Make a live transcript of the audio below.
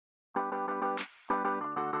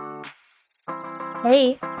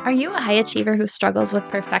Hey, are you a high achiever who struggles with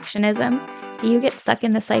perfectionism? Do you get stuck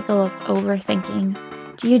in the cycle of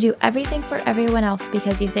overthinking? Do you do everything for everyone else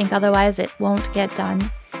because you think otherwise it won't get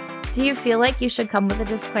done? Do you feel like you should come with a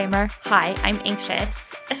disclaimer? Hi, I'm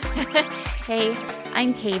anxious. Hey,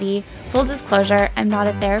 I'm Katie. Full disclosure, I'm not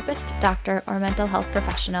a therapist, doctor, or mental health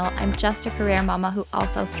professional. I'm just a career mama who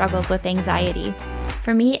also struggles with anxiety.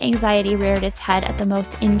 For me, anxiety reared its head at the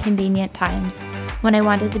most inconvenient times when I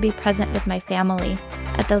wanted to be present with my family,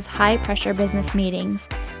 at those high pressure business meetings,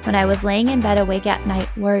 when I was laying in bed awake at night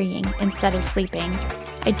worrying instead of sleeping.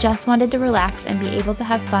 I just wanted to relax and be able to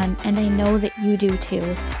have fun, and I know that you do too.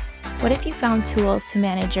 What if you found tools to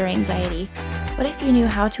manage your anxiety? What if you knew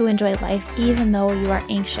how to enjoy life even though you are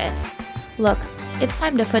anxious? Look, it's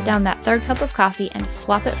time to put down that third cup of coffee and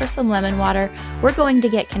swap it for some lemon water. We're going to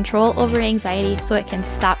get control over anxiety so it can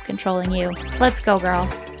stop controlling you. Let's go, girl.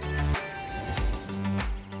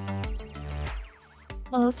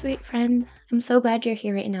 Hello, sweet friend. I'm so glad you're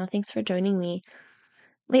here right now. Thanks for joining me.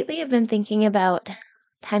 Lately, I've been thinking about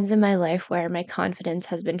times in my life where my confidence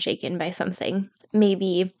has been shaken by something.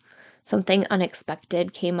 Maybe something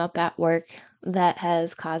unexpected came up at work that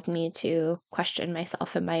has caused me to question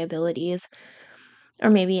myself and my abilities, or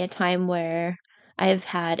maybe a time where I've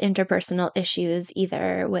had interpersonal issues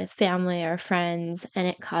either with family or friends, and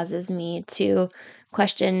it causes me to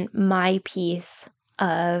question my piece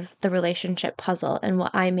of the relationship puzzle and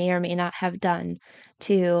what I may or may not have done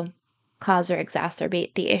to cause or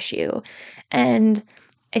exacerbate the issue. And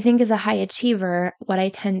I think as a high achiever, what I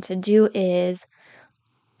tend to do is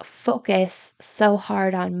focus so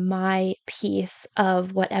hard on my piece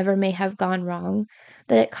of whatever may have gone wrong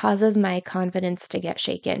that it causes my confidence to get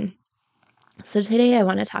shaken. So today I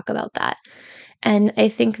want to talk about that. And I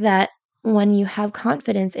think that when you have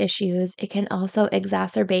confidence issues, it can also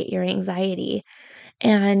exacerbate your anxiety.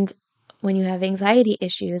 And when you have anxiety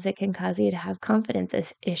issues, it can cause you to have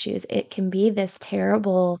confidence issues. It can be this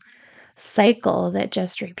terrible cycle that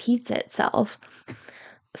just repeats itself.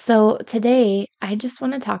 So, today, I just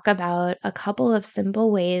want to talk about a couple of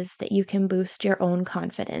simple ways that you can boost your own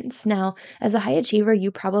confidence. Now, as a high achiever,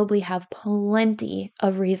 you probably have plenty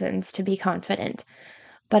of reasons to be confident,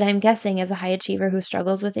 but I'm guessing as a high achiever who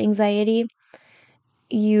struggles with anxiety,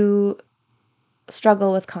 you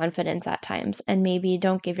struggle with confidence at times and maybe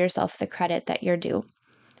don't give yourself the credit that you're due.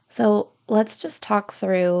 So, let's just talk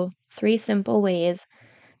through three simple ways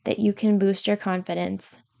that you can boost your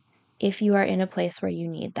confidence if you are in a place where you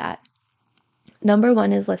need that. Number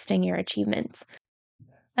one is listing your achievements.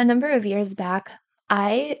 A number of years back,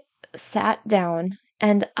 I sat down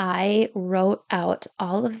and I wrote out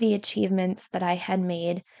all of the achievements that I had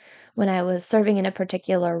made when I was serving in a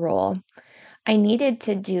particular role. I needed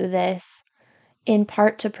to do this in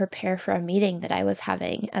part to prepare for a meeting that I was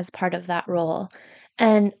having as part of that role.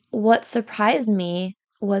 And what surprised me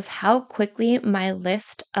was how quickly my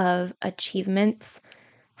list of achievements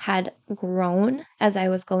had grown as I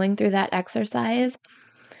was going through that exercise.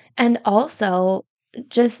 And also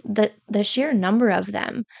just the sheer number of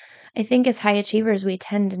them. I think as high achievers, we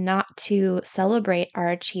tend not to celebrate our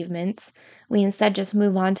achievements. We instead just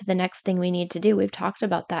move on to the next thing we need to do. We've talked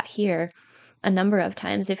about that here a number of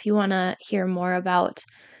times. If you want to hear more about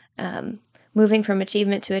um, moving from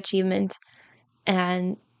achievement to achievement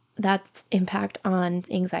and that's impact on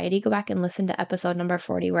anxiety, go back and listen to episode number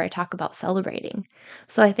 40 where I talk about celebrating.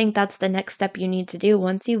 So I think that's the next step you need to do.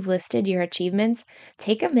 Once you've listed your achievements,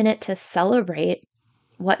 take a minute to celebrate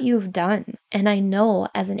what you've done. And I know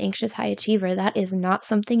as an anxious high achiever, that is not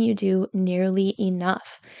something you do nearly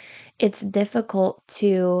enough. It's difficult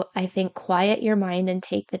to, I think, quiet your mind and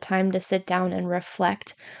take the time to sit down and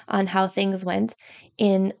reflect on how things went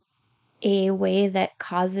in a way that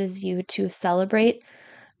causes you to celebrate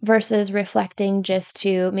versus reflecting just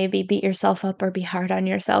to maybe beat yourself up or be hard on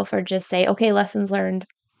yourself or just say, okay, lessons learned,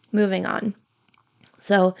 moving on.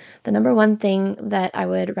 So, the number one thing that I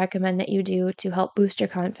would recommend that you do to help boost your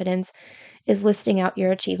confidence is listing out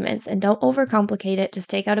your achievements and don't overcomplicate it. Just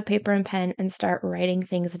take out a paper and pen and start writing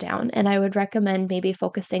things down. And I would recommend maybe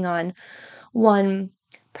focusing on one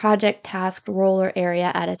project, task, role, or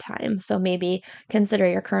area at a time. So maybe consider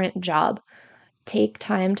your current job. Take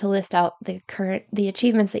time to list out the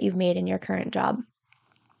achievements that you've made in your current job.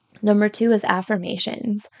 Number two is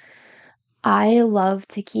affirmations. I love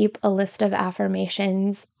to keep a list of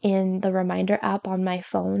affirmations in the reminder app on my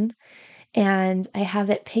phone, and I have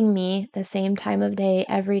it ping me the same time of day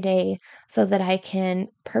every day so that I can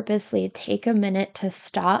purposely take a minute to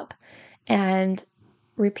stop and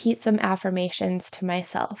repeat some affirmations to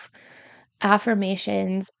myself.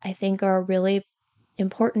 Affirmations, I think, are a really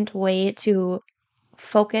important way to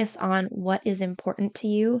focus on what is important to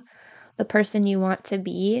you, the person you want to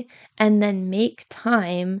be, and then make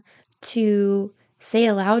time to say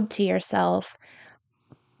aloud to yourself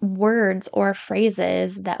words or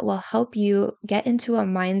phrases that will help you get into a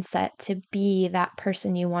mindset to be that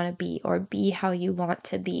person you want to be or be how you want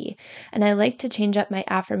to be. And I like to change up my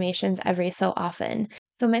affirmations every so often.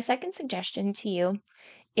 So, my second suggestion to you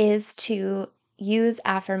is to use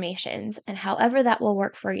affirmations and however that will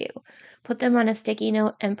work for you. Put them on a sticky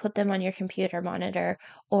note and put them on your computer monitor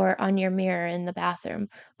or on your mirror in the bathroom.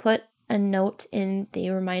 Put a note in the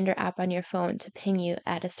reminder app on your phone to ping you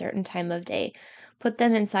at a certain time of day. Put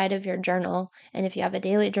them inside of your journal. And if you have a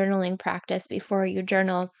daily journaling practice before you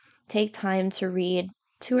journal, take time to read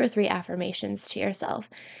 2 or 3 affirmations to yourself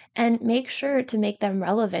and make sure to make them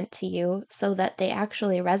relevant to you so that they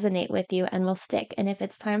actually resonate with you and will stick. And if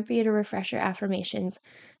it's time for you to refresh your affirmations,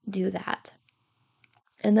 do that.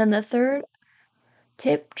 And then the third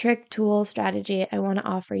tip, trick, tool, strategy I want to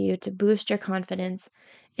offer you to boost your confidence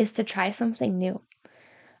is to try something new.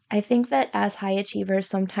 I think that as high achievers,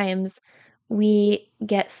 sometimes we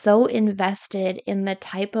get so invested in the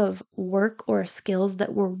type of work or skills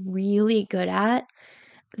that we're really good at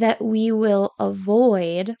that we will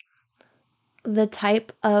avoid the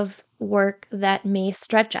type of work that may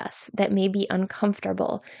stretch us, that may be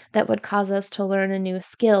uncomfortable, that would cause us to learn a new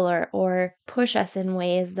skill or push us in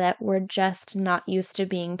ways that we're just not used to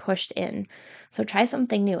being pushed in. So try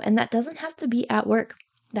something new. And that doesn't have to be at work.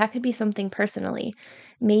 That could be something personally.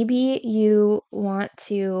 Maybe you want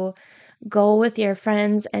to go with your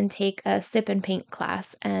friends and take a sip and paint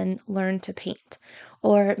class and learn to paint.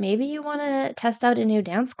 Or maybe you want to test out a new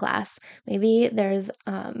dance class. Maybe there's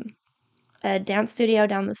a dance studio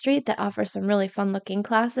down the street that offers some really fun looking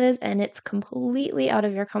classes and it's completely out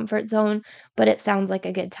of your comfort zone, but it sounds like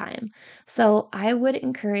a good time. So I would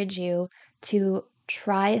encourage you to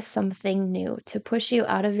try something new to push you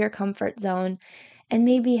out of your comfort zone and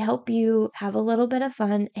maybe help you have a little bit of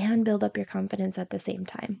fun and build up your confidence at the same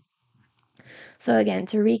time. So, again,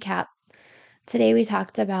 to recap, today we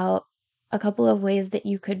talked about a couple of ways that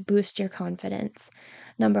you could boost your confidence.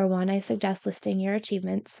 Number 1, I suggest listing your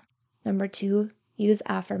achievements. Number 2, use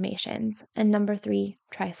affirmations. And number 3,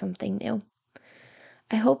 try something new.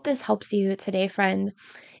 I hope this helps you today, friend.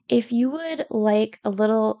 If you would like a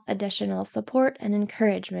little additional support and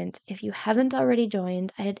encouragement, if you haven't already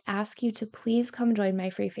joined, I'd ask you to please come join my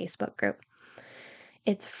free Facebook group.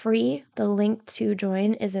 It's free. The link to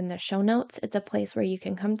join is in the show notes. It's a place where you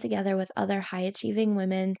can come together with other high achieving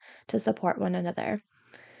women to support one another.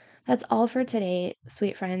 That's all for today,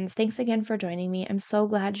 sweet friends. Thanks again for joining me. I'm so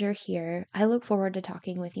glad you're here. I look forward to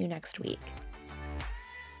talking with you next week.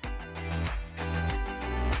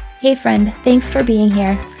 Hey friend, thanks for being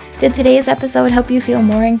here. Did today's episode help you feel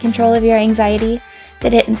more in control of your anxiety?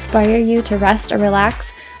 Did it inspire you to rest or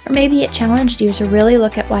relax? Or maybe it challenged you to really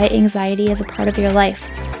look at why anxiety is a part of your life.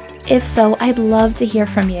 If so, I'd love to hear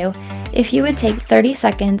from you. If you would take 30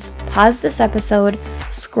 seconds, pause this episode,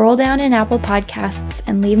 scroll down in Apple Podcasts,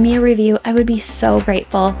 and leave me a review, I would be so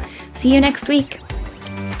grateful. See you next week.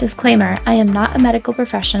 Disclaimer, I am not a medical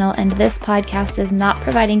professional and this podcast is not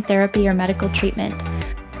providing therapy or medical treatment.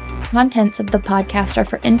 Contents of the podcast are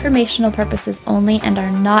for informational purposes only and are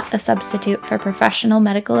not a substitute for professional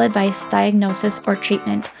medical advice, diagnosis, or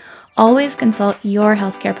treatment. Always consult your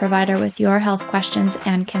healthcare provider with your health questions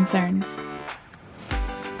and concerns.